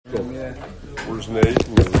Shabbos Nate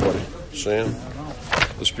and everybody. Sam,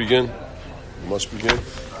 let's begin. We must begin.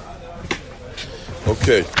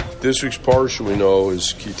 Okay, this week's Parsha we know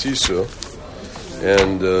is Ki Tisa,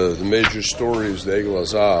 and the major story is the Egel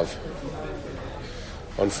Azav.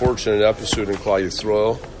 Unfortunate episode in Klal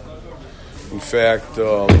Yisrael. In fact,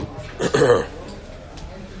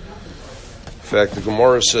 the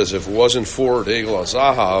Gemara says if it wasn't for the Egel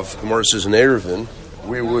Azav, the Gemara says in Erevin,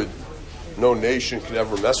 no nation could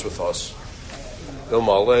ever mess with us. Il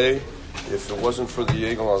Malay, if it wasn't for the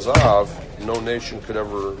Egel Azav, no nation could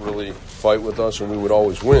ever really fight with us and we would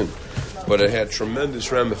always win. But it had tremendous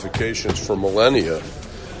ramifications for millennia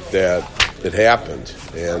that it happened.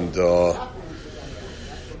 And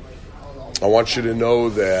I want you to know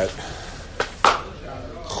that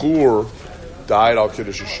Chur died al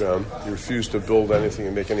Kiddush Hashem. He refused to build anything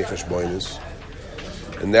and make any cheshbonis.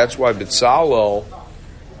 And that's why B'Tzalel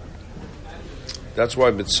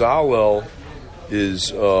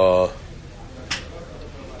is good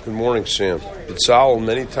morning, Sam. B'Tzalel,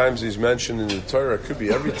 many times he's mentioned in the Torah. It could be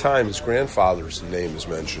every time his grandfather's name is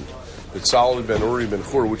mentioned. B'Tzalel ben Uri ben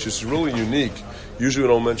Chur, which is really unique. Usually we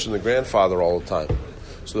don't mention the grandfather all the time.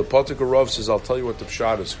 So the Patik Rav says, I'll tell you what the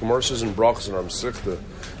pshat is. Gemara says in Brachas and Ramsikta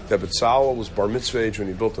that B'Tzalel was bar mitzvah age when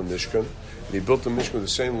he built the Mishkan. And he built the Mishkan with the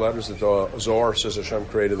same letters that the Zohar says Hashem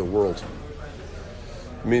created the world.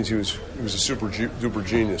 It means he was a super duper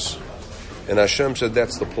genius. And Hashem said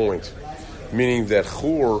that's the point. Meaning that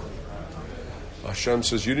Chur, Hashem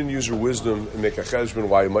says, you didn't use your wisdom and make a cheshbon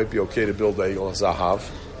why it might be okay to build the Egel Zahav.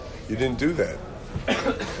 You didn't do that.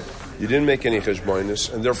 You didn't make any cheshbonis,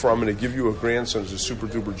 and therefore I'm going to give you a grandson who's a super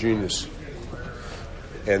duper genius.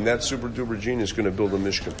 And that super duper genius is going to build a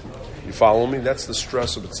Mishkan. You follow me? That's the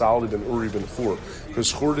stress of B'Tzalel ben Uri ben Chur.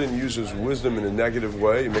 Because Chur didn't use his wisdom in a negative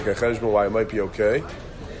way. You make a cheshbon why it might be okay.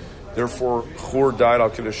 Therefore, Chur died al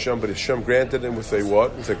Kiddush Hashem, but Hashem granted him with a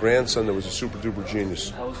what? With a grandson that was a super duper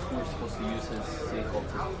genius. How was Chur supposed to use his seichel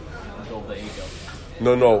to build the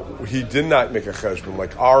Egel? No, he did not make a cheshbon.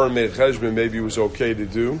 Like Aaron made a cheshbon, maybe it was okay to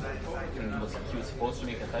do. He was supposed to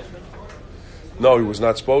make a cheshbon? No, he was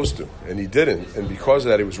not supposed to, and he didn't. And because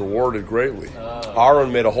of that, he was rewarded greatly.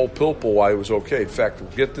 Aaron made a whole pilpul why it was okay. In fact,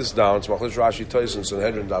 get this down. It's Machlis Rashi Tyson,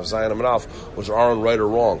 Sanhedrin, Daf Zayin Amanaf. Was Aaron right or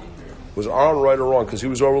wrong? Was Aaron right or wrong? Because he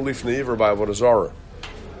was overly neiver by Avodah Zarah.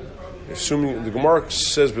 Assuming the Gemara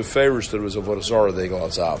says beferish that it was Avodah Zarah, the Egel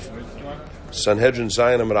Azav. Sanhedrin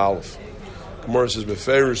Zayin Amid Aleph. Gemara says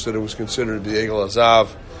beferish that it was considered the Egel Azav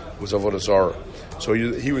was Avodah Zarah. So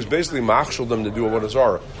he was basically machshel them to do Avodah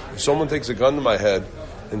Zarah. If someone takes a gun to my head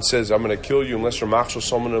and says, I'm going to kill you unless you're machshel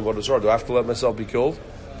someone in Avodah Zarah, do I have to let myself be killed?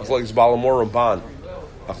 Achlokes Balamor Ramban.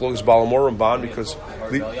 Achlokes Balamor Ramban because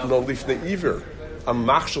lifnei iver. I'm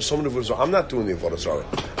machshel someone in Avodah Zarah. I'm not doing the Avodah Zarah.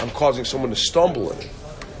 I'm causing someone to stumble in it.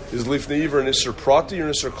 Is lifnei iver an isser prati or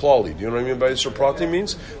an isser klali? Do you know what I mean by isser prati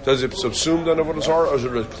means? Does it subsume the Avodah Zarah, or is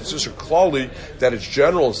it an isser klali that it's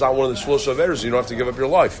general? It's not one of the shlosh averos. You don't have to give up your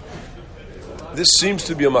life. This seems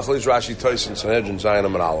to be a Machlis Rashi Tyson Sanhedrin Zayin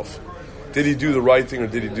Amid Aleph. Did he do the right thing or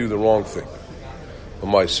did he do the wrong thing? A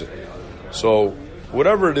Maisa. So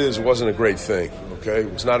whatever it is, it wasn't a great thing. Okay,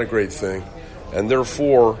 it was not a great thing, and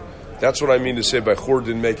therefore that's what I mean to say by Chur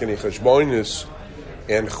didn't make any cheshbonis,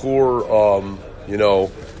 and Chur,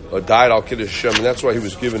 died al Kiddush Hashem, and that's why he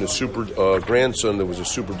was given a super grandson that was a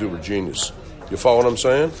super duper genius. You follow what I'm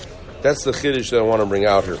saying? That's the chiddush that I want to bring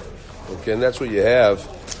out here. Okay, and that's what you have,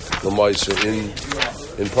 Lamaisa,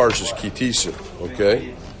 in Parshat Ki Tisa.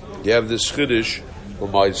 Okay, you have this chiddush,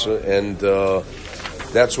 Lamaisa, and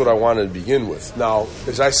that's what I wanted to begin with. Now,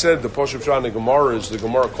 as I said, the Pashup Shah in the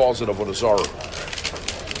Gemara calls it Avodah Zarah.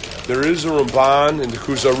 There is a Ramban in the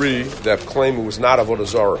Kuzari that claim it was not Avodah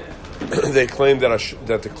Zarah. They claim that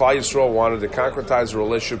the Klal Yisrael wanted to concretize the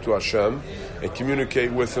relationship to Hashem and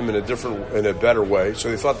communicate with Him in a better way. So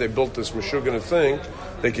they thought they built this Meshuggah thing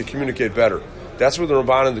they could communicate better. That's what the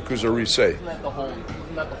Ramban and the Kuzari say. Isn't that the whole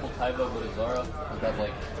type of Avodah Zarah? Was that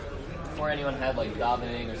before anyone had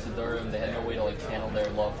davening or Siddurim, they had no way to channel their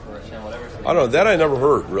love for Hashem, whatever. So I don't know. That I never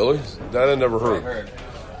heard. Really, that I never heard.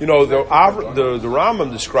 You know, the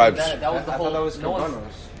Rambam describes. That was the whole.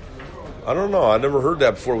 I don't know. I never heard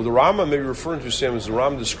that before. What the Rambam may be referring to, Sam, is the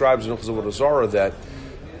Rambam describes in Avodah Zarah that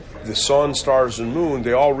the sun, stars, and moon,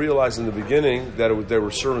 they all realized in the beginning that they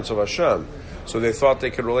were servants of Hashem. So they thought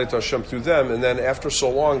they could relate to Hashem through them, and then after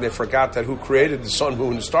so long, they forgot that who created the sun,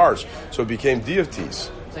 moon, and stars. So it became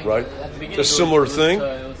deities, right? It's a similar thing.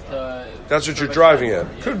 That's what you're driving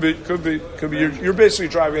at. Could be. You're basically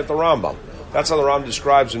driving at the Rambam. That's how the Rambam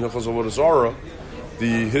describes in Avodah Zarah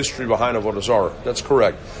the history behind Avodah Zarah. That's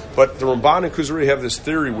correct. But the Ramban and Kuzari have this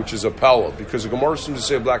theory, which is a Pella, because the Gemara seems to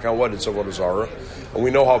say black on white it's Avodah Zarah, and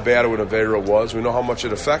we know how bad of an Aveira was. We know how much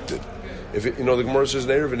it affected. If the Gemara says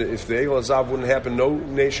if the Egel Hazav wouldn't happen, no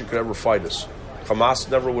nation could ever fight us. Hamas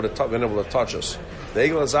never would have been able to touch us. The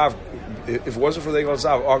Egel Hazav, if it wasn't for the Egel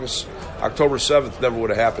Hazav, October 7th never would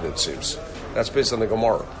have happened. It seems that's based on the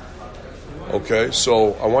Gemara. Okay,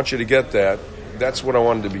 so I want you to get that. That's what I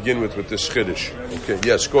wanted to begin with this Chiddush. Okay,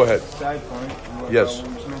 yes, go ahead. Side point. Yes.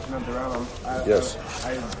 When you mentioned about the Rambam, Yes.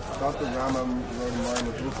 I thought the Rambam wrote more in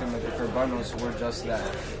the Ruchim that the Korbanos were just that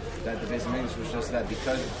the basic English was just that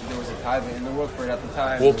because there was a taiva in the world for it at the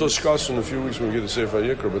time. We'll discuss in a few weeks when we get to Sefer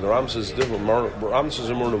Yikra, but the Rambam says different. Rambam says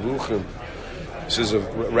in Moreh Nevuchim, he says a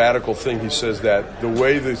radical thing. He says that the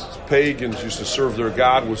way the pagans used to serve their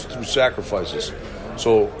God was through sacrifices.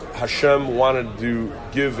 So Hashem wanted to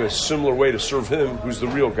give a similar way to serve Him, who's the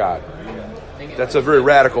real God. That's a very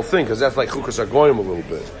radical thing, because that's like Chukas HaGoyim a little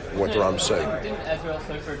bit, what the Rambam's saying. Didn't Ezra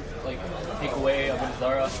Sefer take away Avodah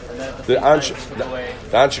Zarah, and then at the The same time took away...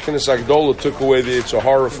 The Anshe Knesset Agdola took away the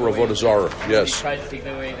Yitzhahara for Avodah Zarah. Yes. He tried to take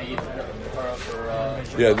away the Yitzhahara for...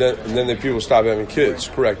 Yeah, and then the people stopped having kids.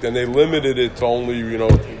 Correct. And they limited it to only,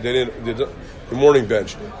 the morning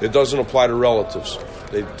bench. It doesn't apply to relatives.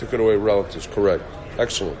 They took it away relatives. Correct.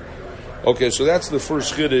 Excellent. Okay, so that's the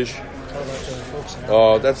first Chiddush.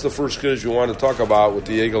 That's the first Chiddush we want to talk about with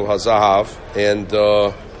the Egel Hazahav, and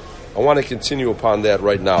I want to continue upon that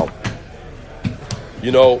right now.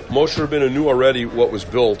 Moshe Rabbeinu knew already what was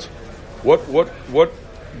built. What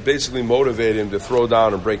basically motivated him to throw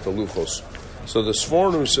down and break the luchos? So the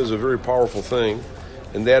Sforno says a very powerful thing,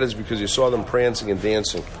 and that is because he saw them prancing and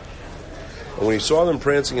dancing. And when he saw them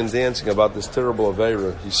prancing and dancing about this terrible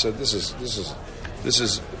Aveira, he said, "This is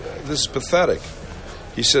pathetic."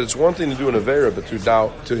 He said, "It's one thing to do an Aveira, but to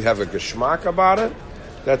have a geschmack about it,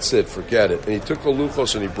 that's it. Forget it." And he took the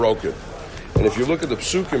luchos and he broke it. And if you look at the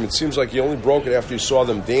psukim, it seems like he only broke it after he saw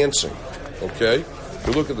them dancing. Okay? If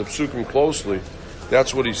you look at the psukim closely,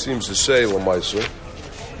 that's what he seems to say, Lamaisa.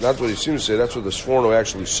 Not what he seems to say, that's what the Sforno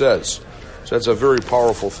actually says. So that's a very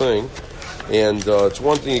powerful thing. And it's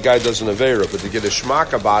one thing a guy does an Aveira, but to get a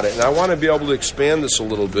shmak about it, and I want to be able to expand this a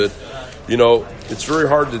little bit. It's very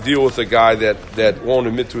hard to deal with a guy that won't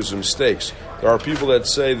admit to his mistakes. There are people that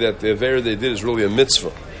say that the Aveira they did is really a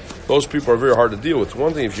mitzvah. Those people are very hard to deal with.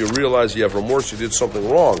 One thing, if you realize you have remorse, you did something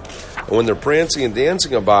wrong. And when they're prancing and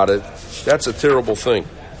dancing about it, that's a terrible thing.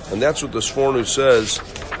 And that's what the Sforno says,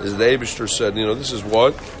 is the Eibishter said, this is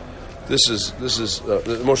what?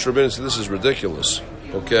 Moshe Rabbeinu said, this is ridiculous.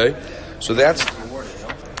 Okay? So that's,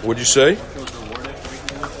 what'd you say?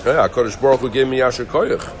 Yeah, HaKadosh Baruch Hu gave me Yasher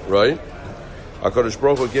Koyach, right? HaKadosh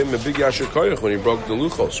Baruch Hu gave him a big Yasher Koyach when he broke the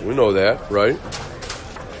luchos. We know that, right?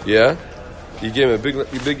 Yeah? He gave him a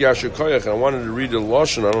big Yasher Koyach, and I wanted to read the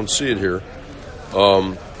Lashon, I don't see it here,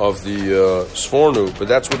 of the Sforno, but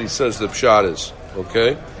that's what he says the Pshat is,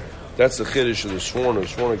 okay? That's the Chiddush of the Sforno.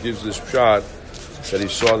 Sforno gives this Pshat that he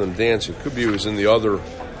saw them dancing. Could be it was in the other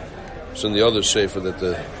Sefer that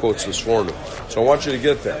quotes the Sforno. So I want you to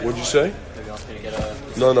get that. What'd you say?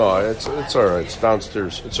 No, it's all right. It's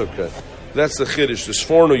downstairs. It's okay. That's the Chiddush. The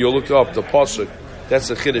Sforno, you'll look up the Pasuk. That's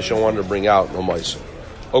the Chiddush I wanted to bring out in Omaisa.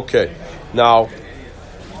 Okay. Now,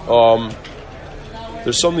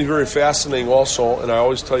 there's something very fascinating also, and I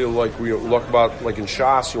always tell you, like we look about, like in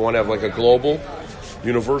Shas, you want to have like a global,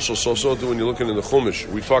 universal. So do when you're looking in the Chumash.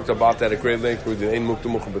 We talked about that at great length with the Ein Mukta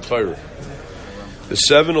Mukhim B'Torah. The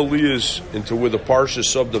 7 aliyahs into where the parsha is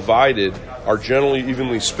subdivided are generally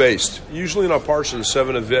evenly spaced. Usually in our parsha, the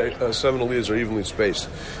 7 aliyahs are evenly spaced.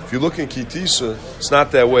 If you look in Ki Tisa, it's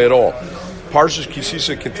not that way at all. Parshat Ki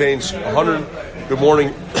Tisa contains 100. Good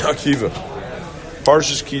morning, Akiva.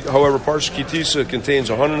 Parshat Ki Tisa contains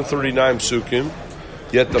 139 psukim,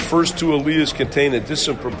 yet the first 2 aliyahs contain a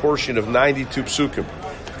disproportion of 92 psukim.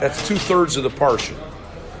 That's 2/3 of the parsha.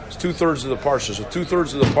 It's 2/3 of the parsha. So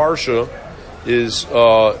 2/3 of the parsha is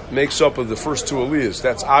makes up of the first 2 aliyahs.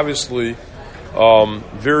 That's obviously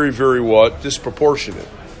very, very disproportionate.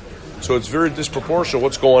 So it's very disproportionate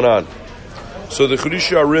what's going on. So the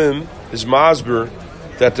Chiddushei Arim is masber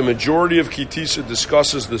that the majority of Ki Tisa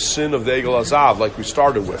discusses the sin of the Egel Hazav, like we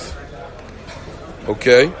started with.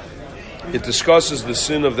 Okay? It discusses the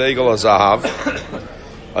sin of the Egel Hazav,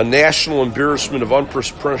 a national embarrassment of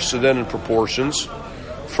unprecedented proportions.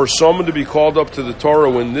 For someone to be called up to the Torah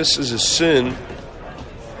when this is a sin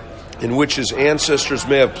in which his ancestors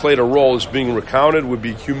may have played a role is being recounted would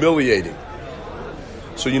be humiliating.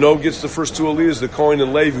 So who gets the first 2 aliyahs? The Kohen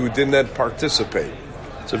and Levi, who did not participate.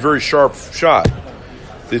 It's a very sharp shot.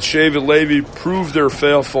 The Shevet Levi proved their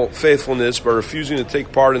faithfulness by refusing to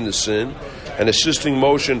take part in the sin, and assisting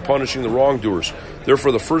Moshe in punishing the wrongdoers.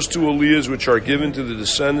 Therefore, the first two aliyahs which are given to the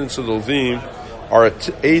descendants of the Levim are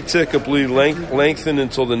atypically lengthened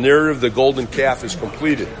until the narrative of the golden calf is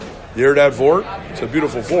completed. You hear that vort? It's a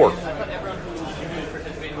beautiful vort.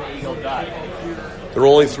 There were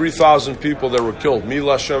only 3,000 people that were killed.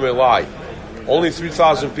 Mila Shem Elai. Only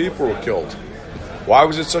 3,000 people were killed. Why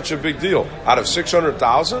was it such a big deal? Out of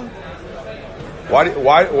 600,000?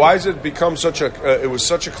 Why has it become such a? It was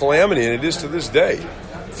such a calamity, and it is to this day.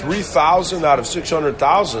 3,000 out of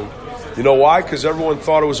 600,000. You know why? Because everyone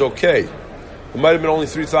thought it was okay. It might have been only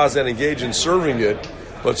 3,000 that engaged in serving it,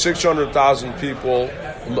 but 600,000 people.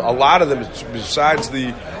 A lot of them, besides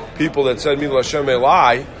the people that said Mila Shem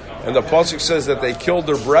Elai, and the pasuk says that they killed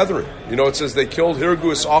their brethren. You know, it says they killed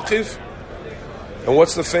Hirgus Achiv. And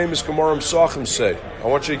what's the famous Gemara Sachim say? I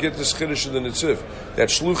want you to get this chiddush of the Netziv. That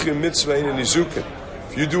shluchim mitzvah ain't a nizukin.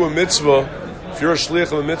 If you do a mitzvah, if you're a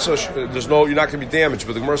shliach of a mitzvah, you're not going to be damaged.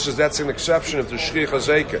 But the Gemara says that's an exception if there's shliach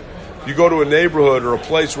hazeka. If you go to a neighborhood or a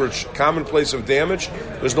place where it's a common place of damage,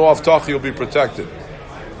 there's no avtach, you'll be protected.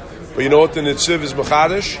 But you know what the Netziv is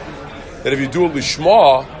machadish? That if you do it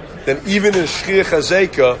lishma, then even in shliach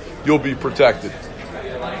hazeka, you'll be protected.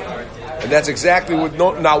 And that's exactly what.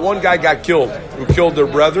 Not one guy got killed who killed their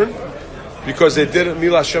brethren because they did it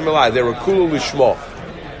Mila Shem Elai. They were kulu lishma.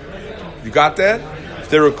 You got that? If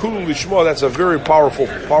they were kulu lishma, that's a very powerful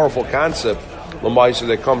concept. Lamaisa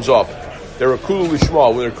that comes up. They were kulu lishma.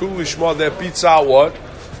 When they're kulu lishma, that beats out what?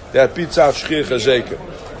 That beats out shchich hazeka.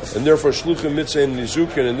 And therefore shluchim mitzvah and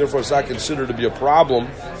nizukin, and therefore it's not considered to be a problem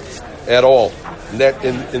at all. And that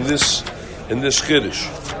in this chiddush,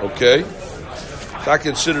 okay. Not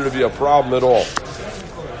considered to be a problem at all.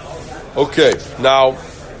 Okay, now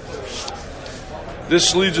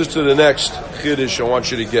this leads us to the next chiddush I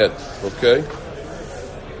want you to get. Okay,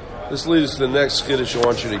 this leads us to the next chiddush I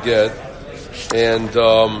want you to get, and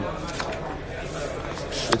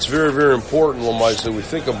it's very, very important, Lamaisa, that we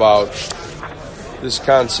think about this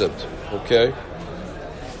concept. Okay,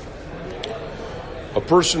 a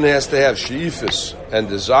person has to have she'ifis and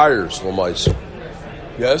desires, Lamaisa.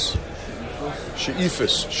 Yes.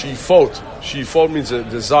 She'ifis, she'ifot. She'ifot means a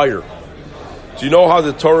desire. Do you know how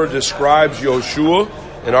the Torah describes Yoshua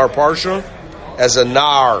in our Parsha? As a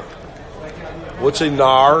nar. What's a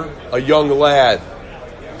nar? A young lad.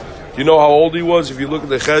 Do you know how old he was? If you look at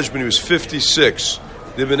the Cheshbon, he was 56.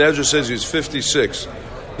 The Ibn Ezra says he was 56.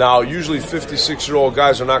 Now, usually 56-year-old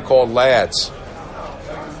guys are not called lads.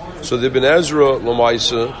 So the Ibn Ezra,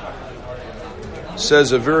 Lamaisa,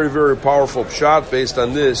 says a very, very powerful pshat based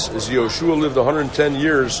on this is Yoshua lived 110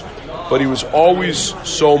 years, but he was always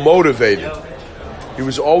so motivated. He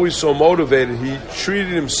was always so motivated. He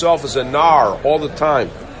treated himself as a nar all the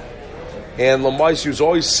time. And Lamais, he was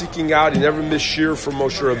always seeking out. He never missed shir from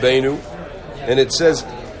Moshe Rabbeinu. And it says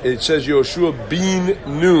Yoshua bin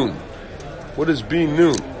Nun. What is bin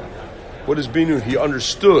Nun? What is bin Nun? He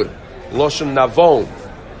understood. Loshen Navon.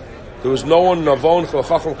 There was no one Navon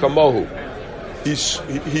Chacham Kamohu.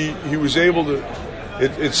 He was able to.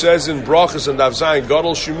 It says in Brachas and Davzayin,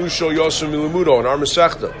 Gadol Shimusho Yosem Milimudo in our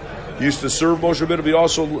Masechta. He used to serve Moshe Rabbeinu,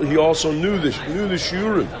 but he also knew the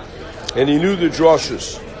shiurim, and he knew the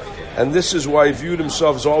drushes, and this is why he viewed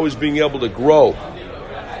himself as always being able to grow.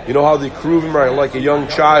 You know how the Kruvim are like a young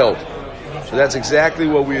child, so that's exactly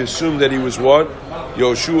what we assume that he was. What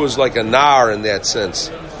Yoshua was like a nar in that sense,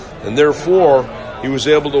 and therefore he was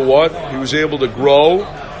able to what? He was able to grow.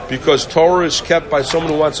 Because Torah is kept by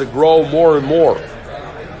someone who wants to grow more and more.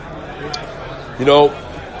 You know,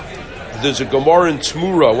 there's a Gemara in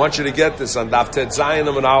Tzmura. I want you to get this on Daf Tet Zayin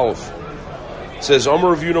and Aleph. It says,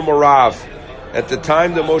 Amar Avinu Marav. At the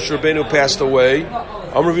time that Moshe Rabbeinu passed away,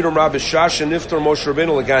 Amar Avinu Marav B'Shash and Niftar Moshe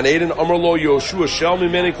Rabbeinu L'Gan Eden Amar Lo Yoshua Shel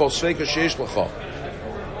Mimeni Kol Sveika Sheish L'cha.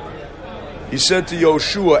 He said to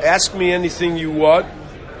Yoshua, ask me anything you want.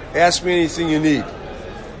 Ask me anything you need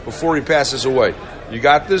before he passes away. You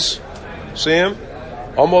got this, Sam?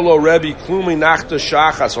 Amalo Rebbe Klumi Nachta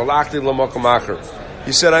Shachas Alachti L'Makom Acher.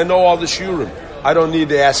 He said, I know all the shiurim. I don't need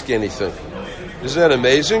to ask anything. Isn't that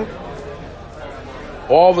amazing?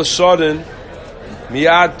 All of a sudden,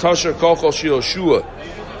 Miyad Tasha Kokol Yoshua.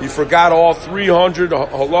 He forgot all 300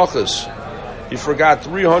 halachas. He forgot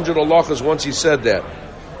 300 halachas once he said that.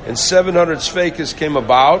 And 700 sfeikas came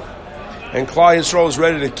about, and Klal Yisrael was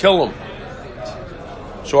ready to kill him.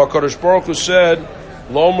 So HaKadosh Baruch Hu said,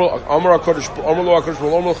 Rashi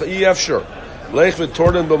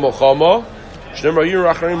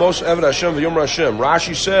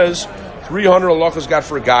says 300 halachas got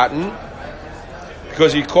forgotten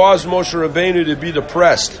because he caused Moshe Rabbeinu to be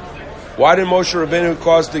depressed. Why did Moshe Rabbeinu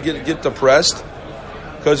cause to get depressed?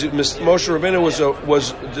 Because Moshe Rabbeinu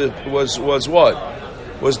was what?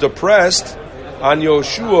 Was depressed on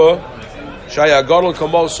Yoshua Shaya Gadol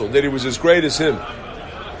Kamoso, that he was as great as him.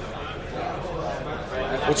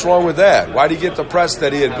 What's wrong with that? Why did he get depressed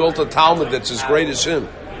that he had built a Talmud that's as great as him?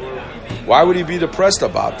 Why would he be depressed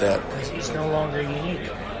about that? Because he's no longer unique.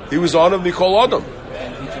 He was Anam Mikol Adam.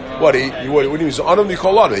 What he was Anam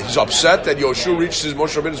Mikol Adam? He's upset that Yoshua reached his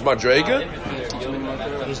Moshe Rabbeinu's Madrega?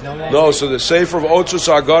 No, so the Sefer of Otzos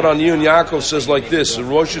Agad on Yun Yaakov says like this,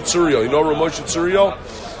 Rosh Tzuriel. You know Rosh Tzuriel?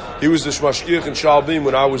 He was the Shmashkiach in Shalbim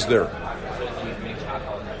when I was there.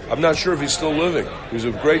 I'm not sure if he's still living. He was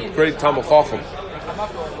a great Talmid Chacham.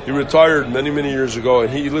 He retired many years ago, and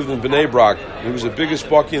he lived in Bnei Brak. He was the biggest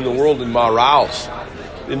Bucky in the world in Marals.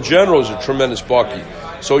 In general, he's a tremendous Bucky.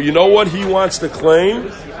 So you know what he wants to claim?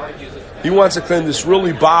 He wants to claim this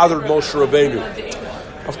really bothered Moshe Rabbeinu.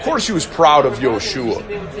 Of course he was proud of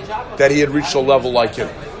Yoshua, that he had reached a level like him.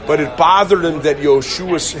 But it bothered him that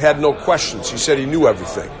Yoshua had no questions. He said he knew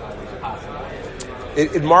everything.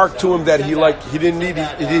 It marked to him that he thought he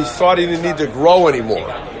didn't need to grow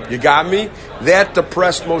anymore. You got me? That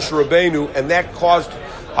depressed Moshe Rabbeinu, and that caused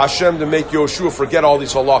Hashem to make Yoshua forget all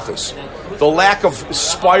these halachas. The lack of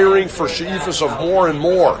aspiring for she'ifas of more and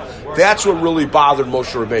more. That's what really bothered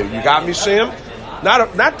Moshe Rabbeinu. You got me, Sam?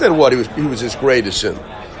 Not that what he was as great as him,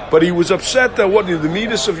 but he was upset that the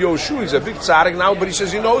midas of Yoshua. He's a big tzaddik now, but he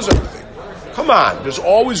says he knows everything. Come on, there's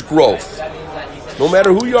always growth. No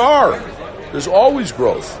matter who you are, there's always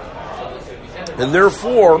growth, and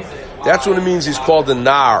therefore that's what it means. He's called a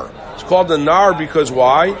nar. It's called a nar because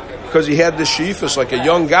why? Because he had the sheifas like a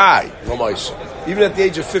young guy. Even at the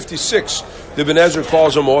age of 56, the Ibn Ezra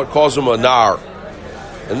calls him a nar.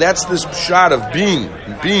 And that's this shot of being,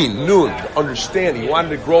 nun, understanding. He wanted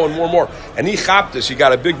to grow and more. And he chapped this. He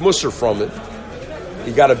got a big musser from it.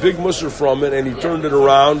 And he turned it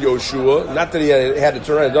around, Yoshua. Not that he had to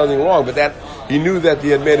turn around and done anything wrong, but that he knew that he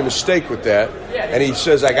had made a mistake with that. And he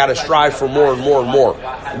says, I got to strive for more and more and more.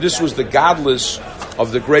 And this was the godless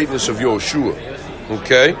of the greatness of Yoshua.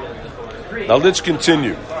 Okay? Now let's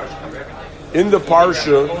continue. In the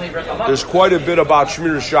Parsha, there's quite a bit about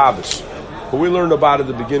Shmir Shabbos. We learned about it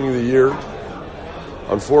at the beginning of the year.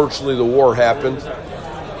 Unfortunately, the war happened.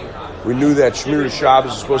 We knew that Shmir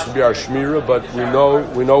Shabbos is supposed to be our Shmira, but we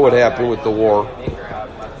know what happened with the war.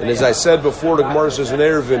 And as I said before, the Gemara says in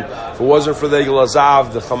Eruvin, if it wasn't for the Egel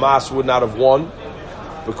Azav, the Hamas would not have won.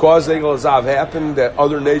 Because the Egel Azav happened, that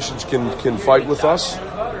other nations can fight with us.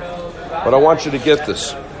 But I want you to get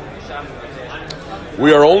this.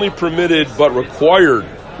 We are only permitted, but required.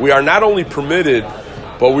 We are not only permitted,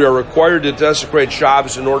 but we are required to desecrate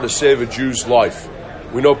Shabbos in order to save a Jew's life.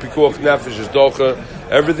 We know Pikuach Nefesh is Docha,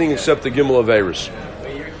 everything except the Gimel Averis.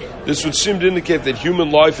 This would seem to indicate that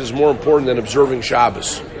human life is more important than observing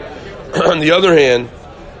Shabbos. On the other hand,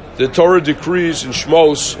 the Torah decrees in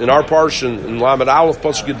Shmos, in our Parshan, in Lamed Aleph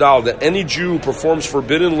Pasuk Yudal, that any Jew who performs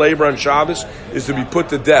forbidden labor on Shabbos is to be put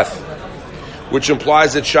to death, which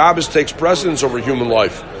implies that Shabbos takes precedence over human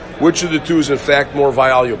life. Which of the two is in fact more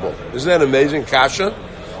valuable? Isn't that amazing, Kasha?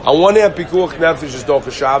 On one hand, Pikuach Nefesh is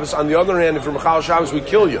Docha Shabbos. On the other hand, if you're Mechal Shabbos, we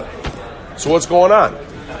kill you. So what's going on?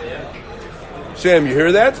 Sam, you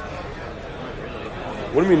hear that?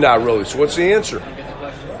 What do you mean not really? So what's the answer?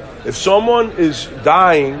 If someone is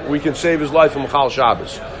dying, we can save his life from Mechal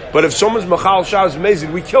Shabbos. But if someone's Mechal Shabbos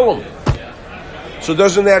amazing, we kill him. So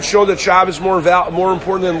doesn't that show that Shabbos is more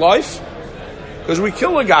important than life? Because we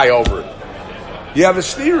kill a guy over it. You have a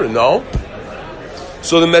steer, no?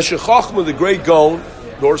 So the Meshech Chochmah, the great Gaon,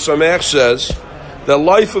 Dor Samech, says that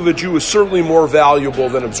life of a Jew is certainly more valuable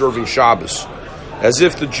than observing Shabbos. As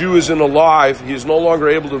if the Jew isn't alive, he is no longer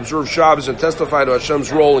able to observe Shabbos and testify to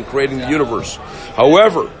Hashem's role in creating the universe.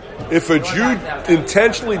 However, if a Jew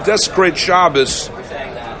intentionally desecrates Shabbos,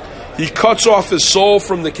 he cuts off his soul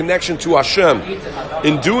from the connection to Hashem.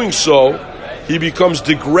 In doing so, he becomes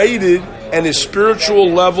degraded and his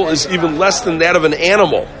spiritual level is even less than that of an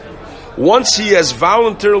animal. Once he has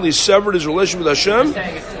voluntarily severed his relationship with Hashem,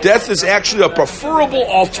 death is actually a preferable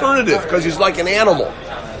alternative because he's like an animal.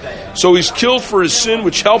 So he's killed for his sin,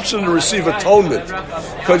 which helps him to receive atonement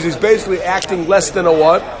because he's basically acting less than a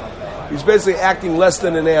what? He's basically acting less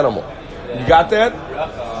than an animal. You got that?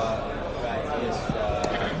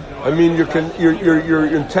 I mean, you're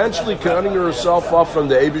intentionally cutting yourself off from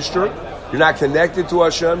the Eibishter. You're not connected to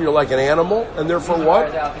Hashem. You're like an animal, and therefore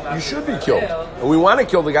what? You should be killed. And we want to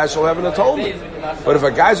kill the guy so we'll have an atonement. But if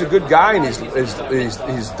a guy's a good guy and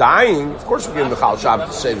he's dying, of course we give him the Chal Shabbat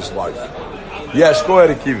to save his life. Yes, go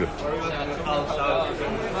ahead, Akiva.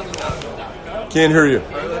 Can't hear you.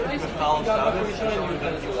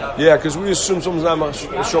 Yeah, because we assume sometimes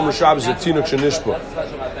Shomer Shabbos is a Tinuk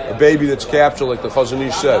Shenishba, a baby that's captured, like the Chazon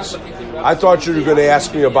Ish says. I thought you were going to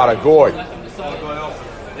ask me about a goy.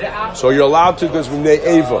 So you're allowed to because we made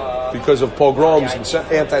Ava, because of pogroms and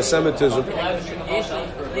anti-Semitism.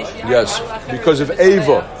 Yes, because of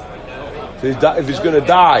Ava. If he's going to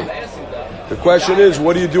die. The question is,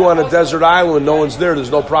 what do you do on a desert island when no one's there?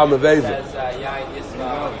 There's no problem of Ava.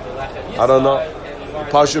 I don't know.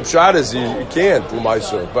 Pashup Shad is you can't,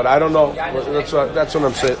 but I don't know. That's what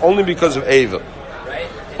I'm saying. Only because of Ava.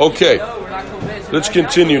 Okay, let's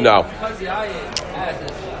continue now.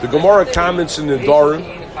 The Gemara comments in the Dorim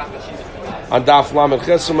on Daf Lamed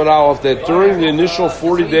Chesed Amud Aleph that during the initial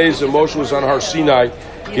 40 days that Moshe was on Har Sinai,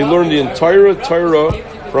 he learned the entire Torah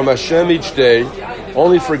from Hashem each day,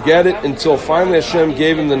 only forget it until finally Hashem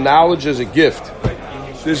gave him the knowledge as a gift.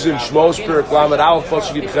 This is in Shmos Perek Lamed Aleph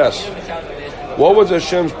Pasuk Ches. What was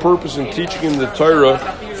Hashem's purpose in teaching him the Torah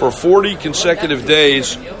for 40 consecutive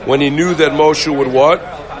days when he knew that Moshe would what?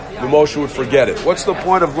 The Moshe would forget it. What's the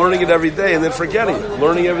point of learning it every day and then forgetting it?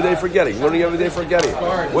 Learning every day, forgetting. Learning every day, forgetting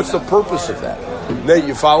it. What's the purpose of that? Nate,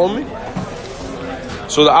 you follow me?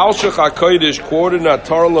 So the Al-Shech HaKodesh quoted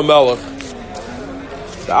Natar Lamelech.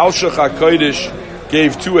 The Al-Shech HaKodesh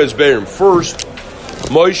gave two Esberim. First,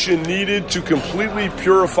 Moshe needed to completely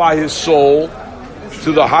purify his soul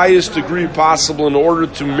to the highest degree possible in order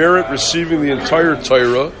to merit receiving the entire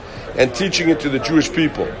Torah and teaching it to the Jewish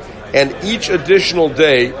people. And each additional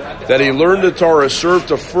day that he learned the Torah served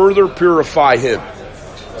to further purify him.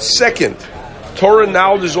 Second, Torah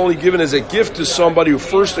knowledge is only given as a gift to somebody who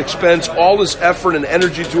first expends all his effort and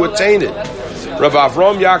energy to attain it. Rav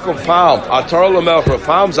Avram Yaakov Palm, Atar Lamelech Rav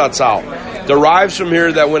Palm Zatzal, derives from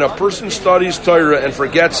here that when a person studies Torah and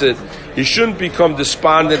forgets it, he shouldn't become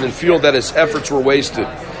despondent and feel that his efforts were wasted.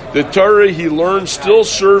 The Torah he learned still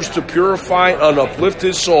serves to purify and uplift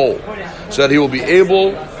his soul, so that he will be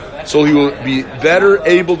better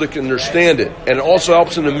able to understand it. And it also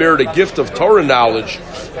helps him to merit a gift of Torah knowledge,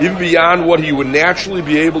 even beyond what he would naturally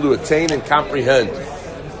be able to attain and comprehend.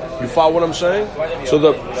 You follow what I'm saying? So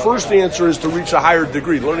the first answer is to reach a higher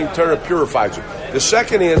degree. Learning Torah purifies you. The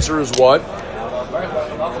second answer is what?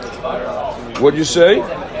 What'd you say?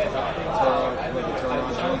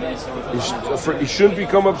 He shouldn't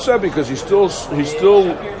become upset because the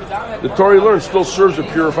Torah he learned still serves to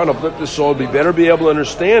purify and uplift his soul. He better be able to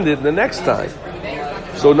understand it the next time.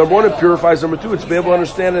 So number one, it purifies. Number two, it's be able to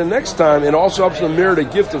understand it the next time, and also helps them merit a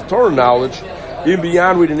gift of Torah knowledge, even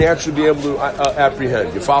beyond we didn't actually be able to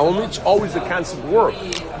apprehend. You follow me? It's always the constant work.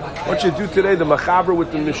 What you do today, the Machaber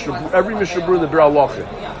with the Mishnah, every Mishnah Berurah in the Bir Halacha.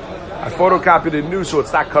 I photocopied it new so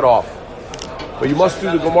it's not cut off. But you must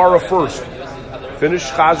do the Gemara first. Finish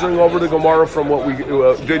chazering over the Gemara from what we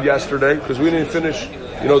did yesterday, because we didn't finish,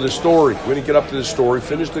 the story. We didn't get up to the story.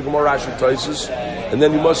 Finish the Gemara Parshat Ki Tisa, and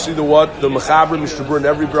then you must see the Mechaber, Mishnah Berurah in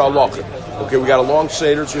every Bir Halacha. Okay, we got a long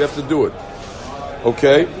Seder, so you have to do it.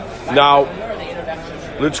 Okay? Now,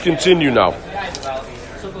 let's continue now.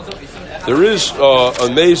 There is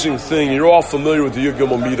an amazing thing. You're all familiar with the Yud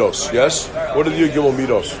Gimel Midos, yes? What are the Yud Gimel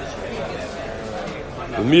Midos?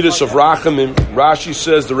 The Midas of Rachamim. Rashi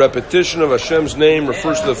says the repetition of Hashem's name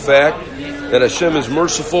refers to the fact that Hashem is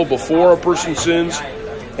merciful before a person sins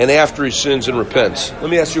and after he sins and repents. Let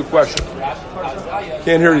me ask you a question.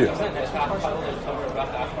 Can't hear you.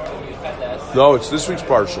 No, it's this week's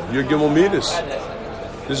Parsha. Yud Gimel Midas.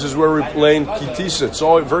 This is where we're playing Ki Tisa. It's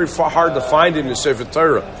all very hard to find it in the Sefer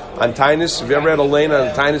Torah. On Tainus, have you ever had a lane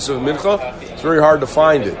on Tainus of Mincha? It's very hard to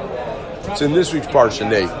find it. It's in this week's Parsha,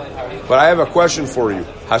 Nate. But I have a question for you.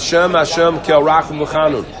 Hashem kel rachum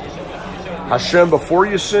l'chanun. Hashem before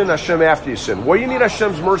you sin, Hashem after you sin. What do you need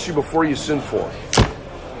Hashem's mercy before you sin for?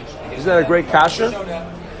 Isn't that a great kasha?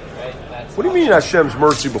 What do you mean Hashem's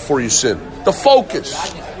mercy before you sin? The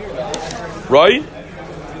focus. Right?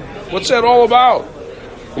 What's that all about?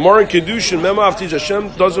 Gemara in Kedushin, Memav teaches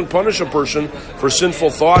Hashem doesn't punish a person for sinful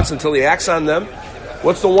thoughts until he acts on them.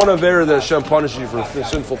 What's the one avera that Hashem punishes you for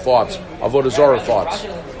sinful thoughts? Avodah Zarah thoughts.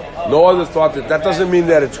 No other thought. That doesn't mean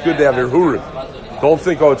that it's good to have Irhurim. Don't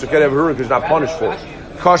think, it's okay to have Irhurim because you're not punished for it.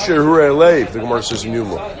 Kasher Irhurei Leiv, the Gemara says in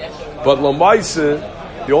Yuma. But Lamaisa,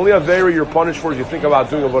 the only avera you're punished for is you think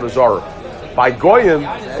about doing Avodah Zarah. By Goyim,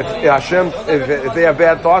 if they have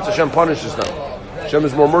bad thoughts, Hashem punishes them. Hashem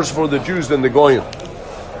is more merciful to the Jews than the Goyim.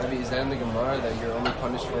 Is that in the Gemara that you're only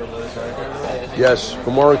punished for Avodah Zarah? Yes,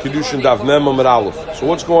 Gemara Kedushin Daf Mem Amud Aleph. So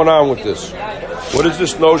what's going on with this? What is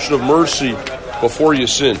this notion of mercy before you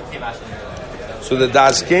sin? So the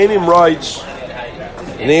Dazkenim writes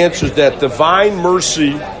and answers that divine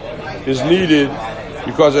mercy is needed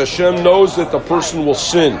because Hashem knows that the person will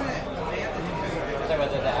sin.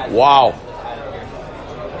 Wow.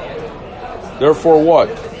 Therefore what?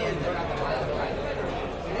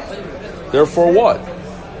 Therefore what?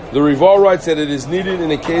 The Rival writes that it is needed in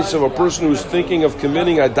the case of a person who is thinking of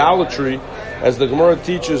committing idolatry, as the Gemara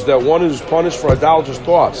teaches that one is punished for idolatrous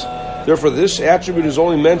thoughts. Therefore, this attribute is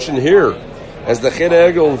only mentioned here as the Chet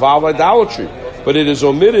HaEgel involve idolatry, but it is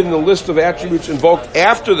omitted in the list of attributes invoked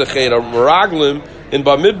after the Chet Meraglim in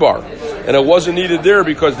Bamidbar, and it wasn't needed there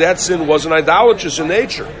because that sin wasn't idolatrous in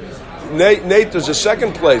nature. Nate, there's a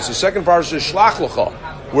second place. The second part is Shlach Lecha,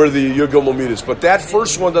 where the Yugel Momidas, but that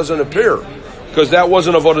first one doesn't appear because that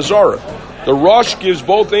wasn't Avodah Zarah. The Rosh gives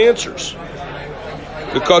both answers.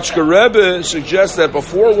 The Kotzker Rebbe suggests that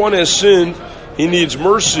before one has sinned, he needs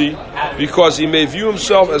mercy because he may view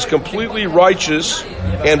himself as completely righteous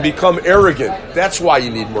and become arrogant. That's why you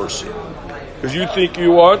need mercy. Because you think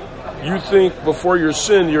you what? You think before your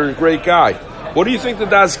sin you're a great guy. What do you think the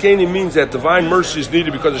Dazkeni means that divine mercy is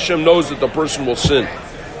needed because Hashem knows that the person will sin?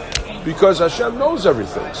 Because Hashem knows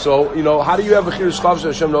everything. So, how do you have a Chirus Chavs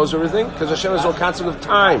that Hashem knows everything? Because Hashem has no concept of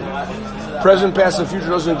time. Present, past, and future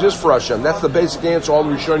doesn't exist for Hashem. That's the basic answer all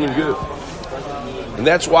the Rishonim give. And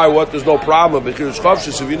that's why there's no problem with Chirus Chavs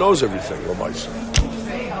if he knows everything.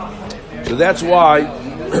 So that's why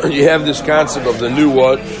you have this concept of the new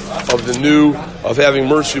what? Of having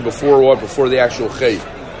mercy before what? Before the actual Chet.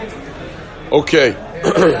 Okay.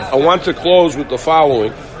 I want to close with the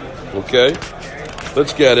following. Okay.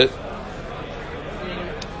 Let's get it.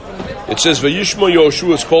 It says, Vayishma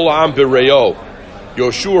Yoshua's kol ha'am b'reyo.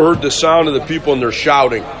 Yoshua heard the sound of the people and they're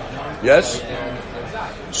shouting. Yes?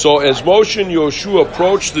 So as Moshe and Yoshua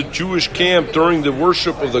approached the Jewish camp during the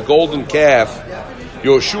worship of the golden calf,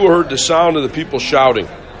 Yoshua heard the sound of the people shouting.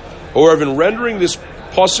 However, in rendering this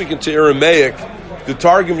pasuk into Aramaic, the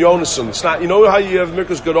Targum Yonason, it's not, how you have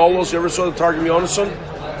Mikras Gedolos? You ever saw the Targum Yonason?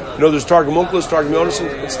 There's Targum Onkelos, Targum Yonason.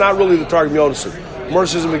 It's not really the Targum Yonason. Gemara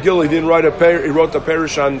says in Megillah, he wrote the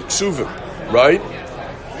Perish on Ksuvim, right?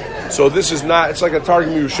 So this is not, it's like a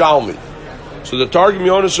Targum Yerushalmi. So the Targum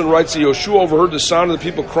Yonason writes that Yoshua overheard the sound of the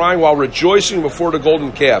people crying while rejoicing before the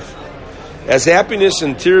golden calf. As happiness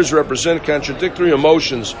and tears represent contradictory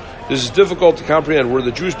emotions, this is difficult to comprehend. Were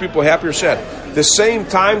the Jewish people happy or sad? The same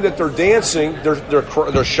time that they're dancing,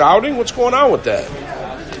 they're shouting? What's going on with that?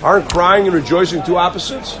 Aren't crying and rejoicing two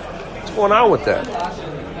opposites? What's going on with that?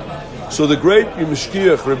 So the great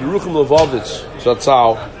Yemishkiach, Rabbi Rucham Levovitz,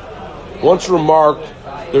 Zatzal, once remarked,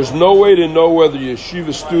 there's no way to know whether a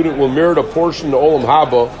yeshiva student will merit a portion to Olam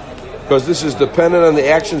Haba because this is dependent on the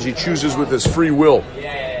actions he chooses with his free will.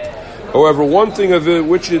 However, one thing of it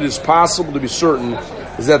which it is possible to be certain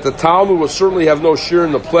is that the Talmud will certainly have no share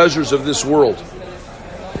in the pleasures of this world.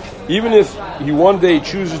 Even if he one day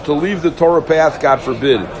chooses to leave the Torah path, God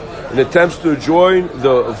forbid, and attempts to join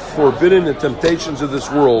the forbidden and temptations of this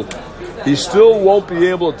world, he still won't be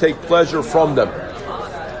able to take pleasure from them.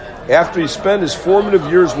 After he spent his formative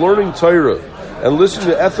years learning Torah and listening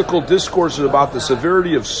to ethical discourses about the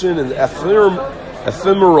severity of sin and the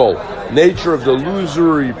ephemeral nature of the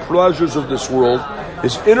illusory pleasures of this world,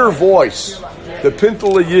 his inner voice, the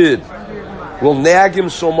Pintel Yid, will nag him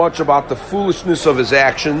so much about the foolishness of his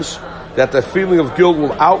actions that the feeling of guilt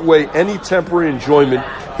will outweigh any temporary enjoyment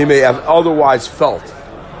he may have otherwise felt.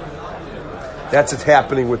 That's what's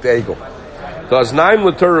happening with the Egel. The Aznaim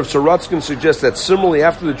L'Torah of Sorotzkin suggests that similarly,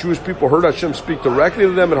 after the Jewish people heard Hashem speak directly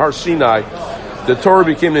to them at Har Sinai, the Torah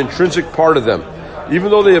became an intrinsic part of them.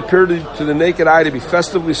 Even though they appeared to the naked eye to be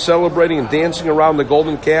festively celebrating and dancing around the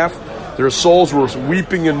golden calf, their souls were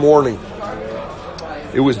weeping and mourning.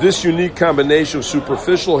 It was this unique combination of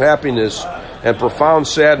superficial happiness and profound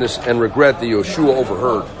sadness and regret that Yoshua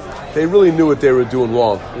overheard. They really knew what they were doing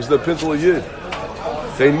wrong. It was the Pintel Yid.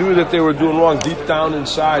 They knew that they were doing wrong deep down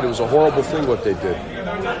inside. It was a horrible thing what they did.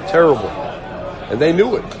 Terrible. And they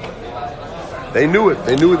knew it. They knew it.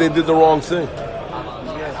 They knew they did the wrong thing.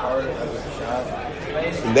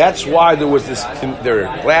 And that's why there was this, they're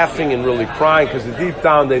laughing and really crying, because deep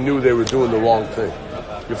down they knew they were doing the wrong thing.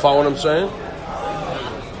 You follow what I'm saying?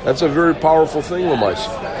 That's a very powerful thing,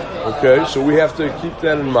 Lamaisa. Okay, so we have to keep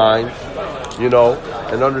that in mind, and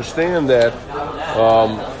understand that,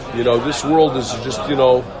 this world is just, the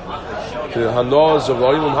Hanos of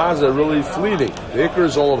Olam Haza are really fleeting. The Iker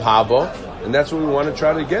is Olam Haba, and that's what we want to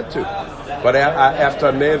try to get to. But after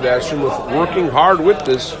I may have asked him, with working hard with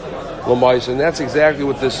this, Lamaisa, and that's exactly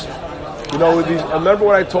what this, with these, remember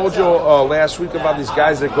what I told you last week about these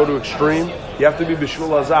guys that go to extreme? You have to be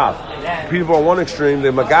Bishvil Azav. People on one extreme, the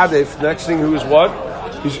Magadef, next thing who is what?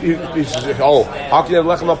 He's how can you have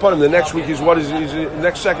lechem upon him? The next week he's what? He's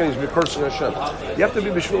next second he's cursing Hashem. You have to be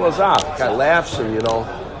b'shvil azab. Kind of laughs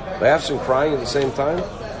and crying at the same time.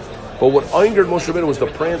 But what angered Moshe Rabbeinu was the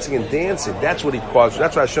prancing and dancing. That's what he caused.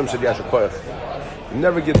 That's why Hashem said, Yasher Koyach. You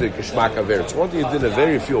never get the shmak aver. It's one thing you did a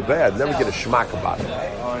very feel bad. Never get a shmak about it.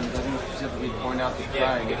 Oh, and it doesn't specifically point out the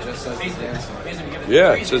crying. It just says the dancing.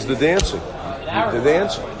 Yeah, it says the dancing. The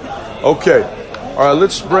dancing. Okay. All right,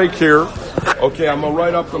 let's break here. Okay, I'm going to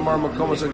write up the Marmakom.